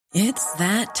It's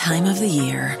that time of the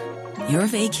year. Your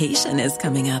vacation is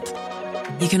coming up.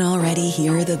 You can already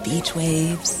hear the beach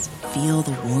waves, feel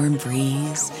the warm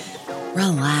breeze,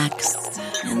 relax,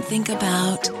 and think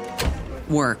about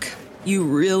work. You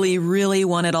really, really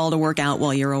want it all to work out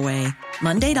while you're away.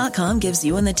 Monday.com gives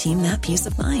you and the team that peace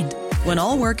of mind. When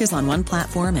all work is on one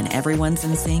platform and everyone's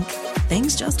in sync,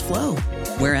 things just flow.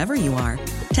 Wherever you are,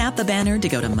 tap the banner to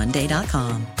go to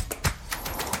Monday.com.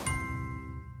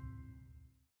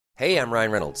 Hey, I'm Ryan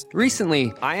Reynolds.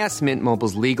 Recently, I asked Mint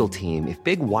Mobile's legal team if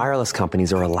big wireless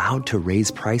companies are allowed to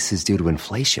raise prices due to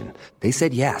inflation. They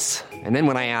said yes. And then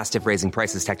when I asked if raising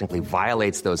prices technically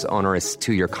violates those onerous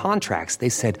two-year contracts, they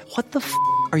said, "What the f***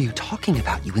 are you talking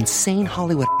about, you insane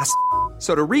Hollywood ass?"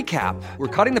 So to recap, we're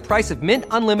cutting the price of Mint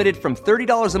Unlimited from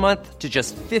 $30 a month to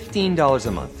just $15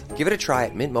 a month. Give it a try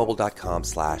at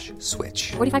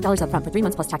mintmobile.com/switch. $45 up front for 3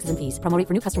 months plus taxes and fees. Promo rate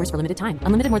for new customers for limited time.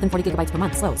 Unlimited more than 40 gigabytes per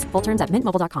month. Slows full terms at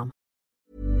mintmobile.com.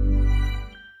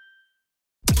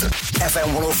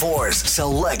 FM 104's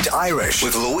Select Irish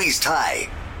with Louise Ty.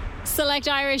 Select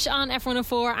Irish on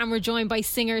F104, and we're joined by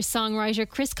singer-songwriter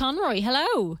Chris Conroy.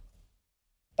 Hello.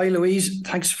 Hi Louise,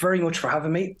 thanks very much for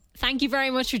having me. Thank you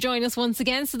very much for joining us once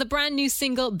again. So the brand new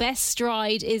single Best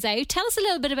Stride is out. Tell us a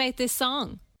little bit about this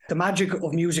song. The magic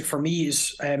of music for me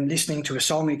is listening to a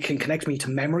song. It can connect me to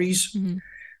memories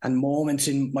and moments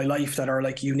in my life that are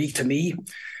like unique to me.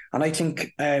 And I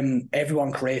think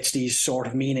everyone creates these sort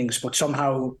of meanings, but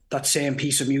somehow that same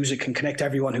piece of music can connect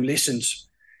everyone who listens.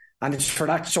 And it's for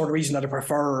that sort of reason that I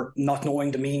prefer not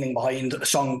knowing the meaning behind a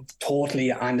song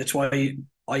totally. And it's why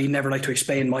I never like to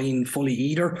explain mine fully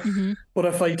either. But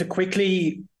if I to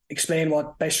quickly explain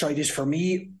what Best Stride is for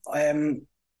me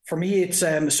it's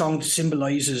a song that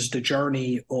symbolises the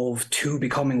journey of two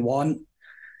becoming one.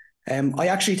 I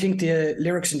actually think the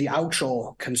lyrics in the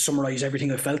outro can summarise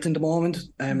everything I felt in the moment.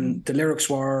 The lyrics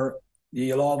were,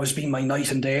 "You'll always be my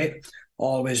night and day,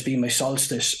 always be my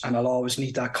solstice, and I'll always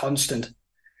need that constant."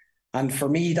 And for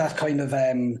me, that kind of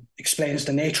explains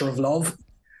the nature of love.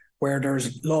 Where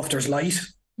there's love, there's light.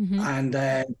 And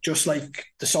just like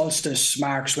the solstice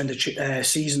marks when the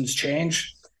seasons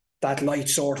change, that light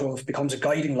sort of becomes a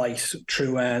guiding light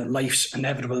through life's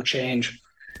inevitable change.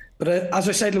 But as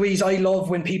I said, Louise, I love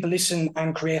when people listen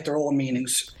and create their own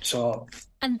meanings.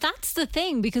 And that's the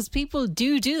thing, because people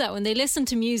do that when they listen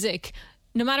to music.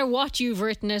 No matter what you've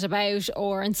written it about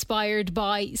or inspired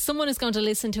by, someone is going to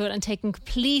listen to it and take a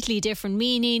completely different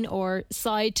meaning or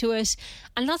side to it.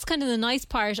 And that's kind of the nice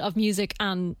part of music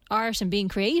and art and being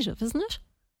creative, isn't it?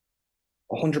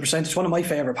 100%. It's one of my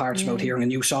favourite parts about hearing a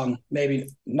new song. Maybe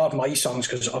not my songs,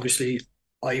 because obviously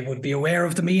I would be aware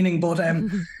of the meaning, but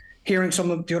hearing some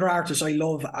of the other artists I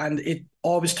love, and it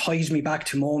always ties me back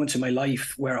to moments in my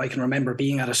life where I can remember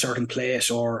being at a certain place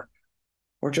or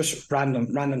just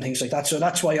random things like that. So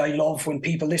that's why I love when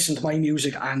people listen to my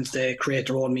music and they create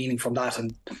their own meaning from that.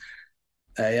 And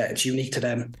it's unique to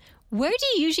them. Where do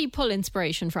you usually pull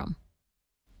inspiration from?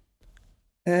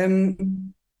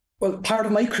 Well, part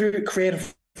of my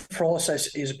creative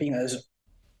process is being as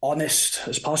honest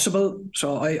as possible.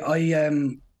 So I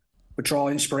would draw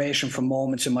inspiration from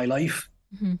moments in my life,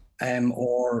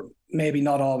 or maybe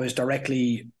not always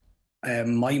directly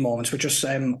my moments, but just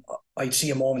I'd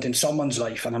see a moment in someone's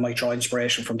life and I might draw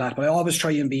inspiration from that. But I always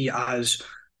try and be as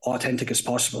authentic as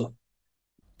possible.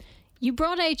 You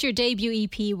brought out your debut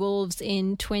EP, Wolves,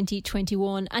 in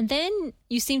 2021, and then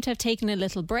you seem to have taken a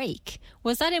little break.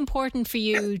 Was that important for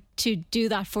you to do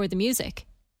that for the music?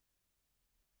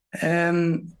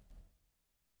 In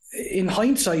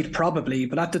hindsight, probably.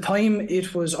 But at the time,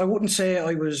 it was, I wouldn't say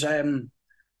I was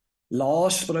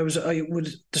lost, but I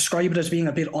would describe it as being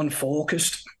a bit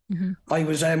unfocused. I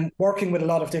was working with a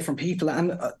lot of different people,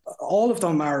 and all of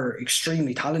them are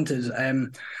extremely talented.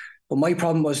 But my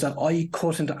problem was that I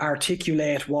couldn't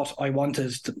articulate what I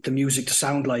wanted the music to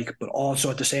sound like, but also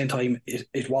at the same time,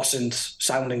 it wasn't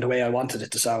sounding the way I wanted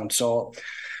it to sound. So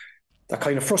that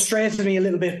kind of frustrated me a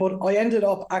little bit, but I ended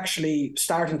up actually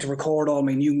starting to record all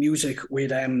my new music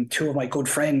with two of my good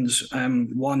friends.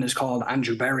 One is called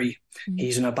Andrew Berry.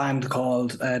 He's in a band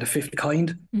called The Fifth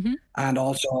Kind. And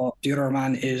also the other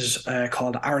man is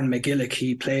called Aaron McGillick.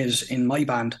 He plays in my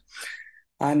band.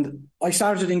 And I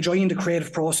started enjoying the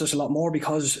creative process a lot more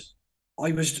because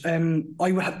I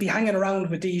would be hanging around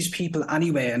with these people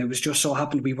anyway, and it was just so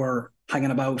happened we were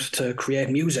hanging about to create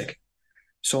music.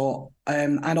 So,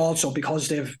 and also because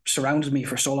they've surrounded me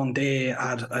for so long, they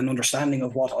had an understanding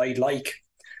of what I'd like.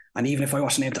 And even if I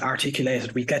wasn't able to articulate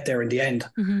it, we'd get there in the end.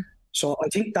 So I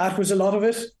think that was a lot of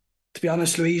it. to be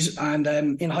honest, Louise. And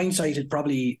in hindsight, it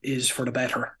probably is for the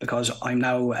better, because I'm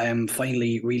now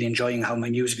finally really enjoying how my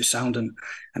music is sounding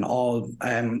and all,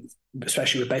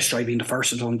 especially with Best Try being the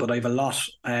first one. But I have a lot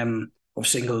of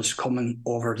singles coming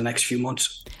over the next few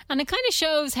months. And it kind of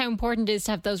shows how important it is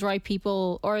to have those right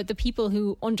people, or the people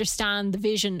who understand the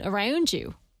vision around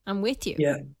you and with you.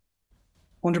 Yeah,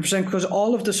 100%, because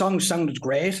all of the songs sounded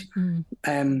great.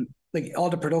 Like all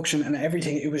the production and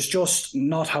everything, it was just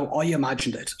not how I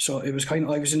imagined it. So it was I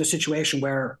was in a situation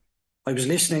where I was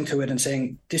listening to it and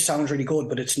saying, this sounds really good,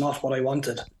 but it's not what I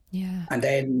wanted. Yeah. And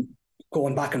then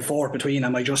going back and forth between,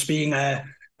 am I just being a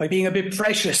bit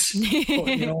precious?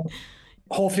 But,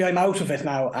 hopefully I'm out of it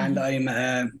now, and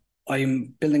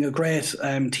I'm building a great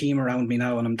team around me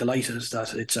now, and I'm delighted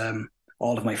that it's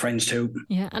all of my friends too.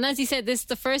 Yeah, and as you said, this is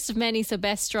the first of many, so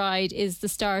Best Stride is the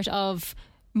start of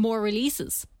more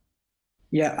releases.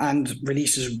 Yeah, and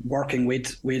releases working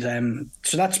with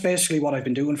so that's basically what I've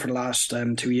been doing for the last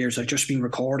 2 years. I've just been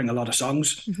recording a lot of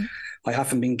songs. I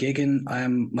haven't been gigging.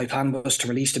 My plan was to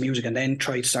release the music and then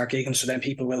try to start gigging, so then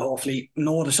people will hopefully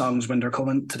know the songs when they're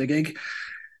coming to the gig.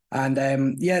 And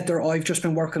I've just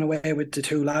been working away with the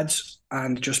two lads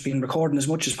and just been recording as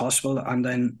much as possible. And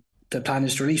then the plan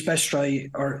is to release Best Try,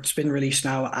 or it's been released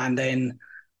now, and then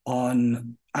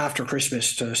on after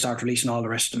Christmas to start releasing all the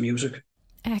rest of the music.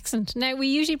 Excellent. Now, we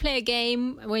usually play a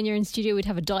game when you're in studio. We'd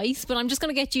have a dice, but I'm just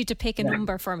going to get you to pick a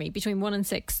number for me between 1 and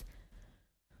 6.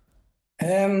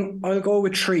 I'll go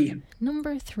with 3.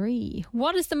 Number 3.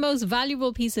 What is the most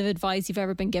valuable piece of advice you've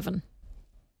ever been given?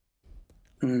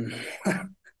 Let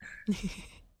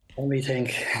me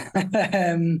think.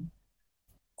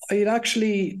 I'd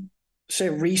actually say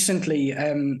recently,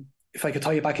 if I could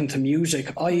tie it back into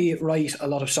music, I write a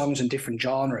lot of songs in different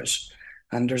genres,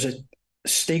 and there's a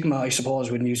stigma, I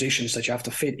suppose, with musicians that you have to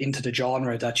fit into the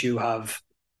genre that you have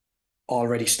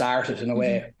already started in a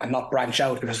way and not branch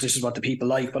out because this is what the people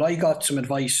like. But I got some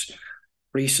advice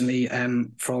recently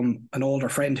from an older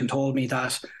friend who told me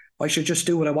that I should just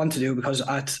do what I want to do, because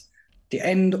at the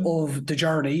end of the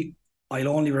journey, I'll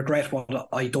only regret what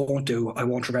I don't do. I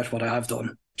won't regret what I have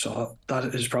done. So that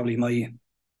is probably my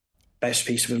best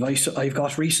piece of advice I've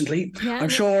got recently. Yeah. I'm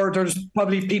sure there's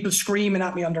probably people screaming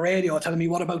at me on the radio telling me,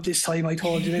 what about this time I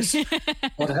told you this?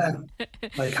 But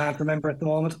I can't remember at the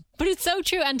moment. But it's so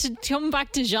true. And to come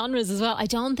back to genres as well, I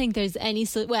don't think there's any...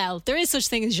 there is such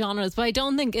thing as genres, but I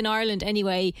don't think in Ireland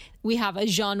anyway we have a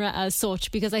genre as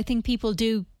such, because I think people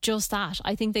do just that.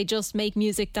 I think they just make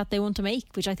music that they want to make,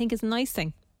 which I think is a nice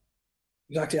thing.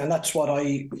 Exactly, and that's what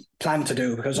I plan to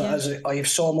do, because as I have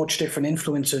so much different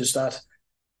influences that...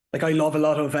 Like, I love a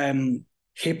lot of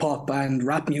hip-hop and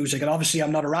rap music, and obviously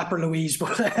I'm not a rapper, Louise,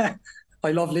 but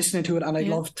I love listening to it, and I'd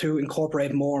love to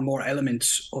incorporate more and more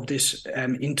elements of this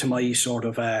into my sort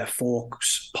of folk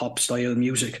pop style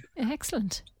music.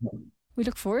 Excellent. We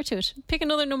look forward to it. Pick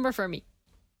another number for me.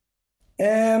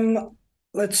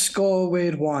 Let's go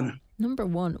with 1. Number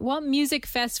 1. What music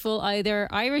festival, either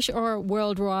Irish or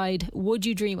worldwide, would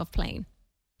you dream of playing?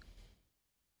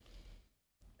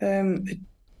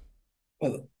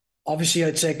 Well, obviously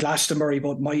I'd say Glastonbury,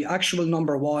 but my actual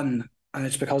number 1, and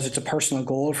it's because it's a personal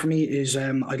goal for me, is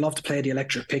I'd love to play the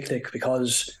Electric Picnic,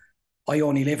 because I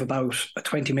only live about a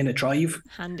 20-minute drive.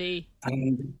 Handy.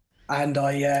 And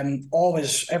I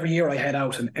always, every year I head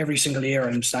out, and every single year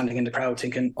I'm standing in the crowd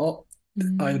thinking, I'll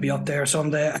be up there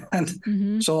someday.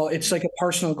 And so it's like a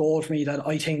personal goal for me that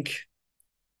I think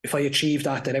if I achieve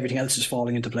that, then everything else is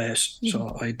falling into place.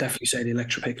 So I definitely say the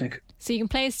Electric Picnic. So you can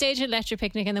play a stage at Electric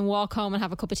Picnic and then walk home and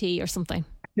have a cup of tea or something.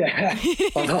 Yeah.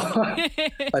 I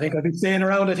think I'd be staying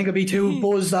around. I think I'd be too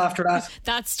buzzed after that.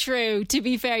 That's true. To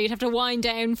be fair, you'd have to wind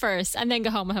down first and then go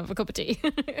home and have a cup of tea.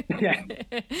 Yeah.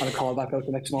 I'll call back out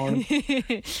the next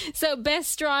morning. So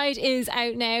Best Stride is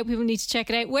out now. People need to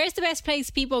check it out. Where's the best place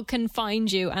people can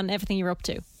find you and everything you're up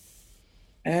to?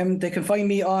 They can find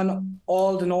me on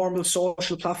all the normal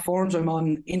social platforms. I'm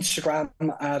on Instagram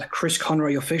at Chris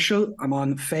Conroy Official. I'm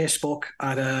on Facebook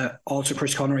at also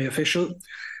Chris Conroy Official.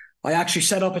 I actually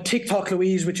set up a TikTok,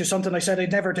 Louise, which is something I said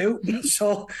I'd never do.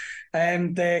 So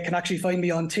they can actually find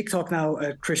me on TikTok now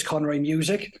at Chris Conroy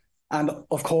Music. And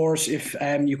of course, if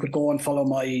you could go and follow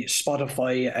my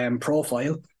Spotify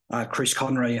profile at Chris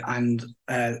Conroy, and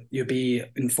you'll be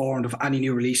informed of any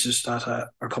new releases that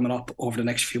are coming up over the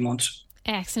next few months.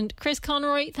 Excellent. Chris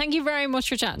Conroy, thank you very much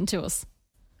for chatting to us.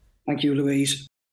 Thank you, Louise.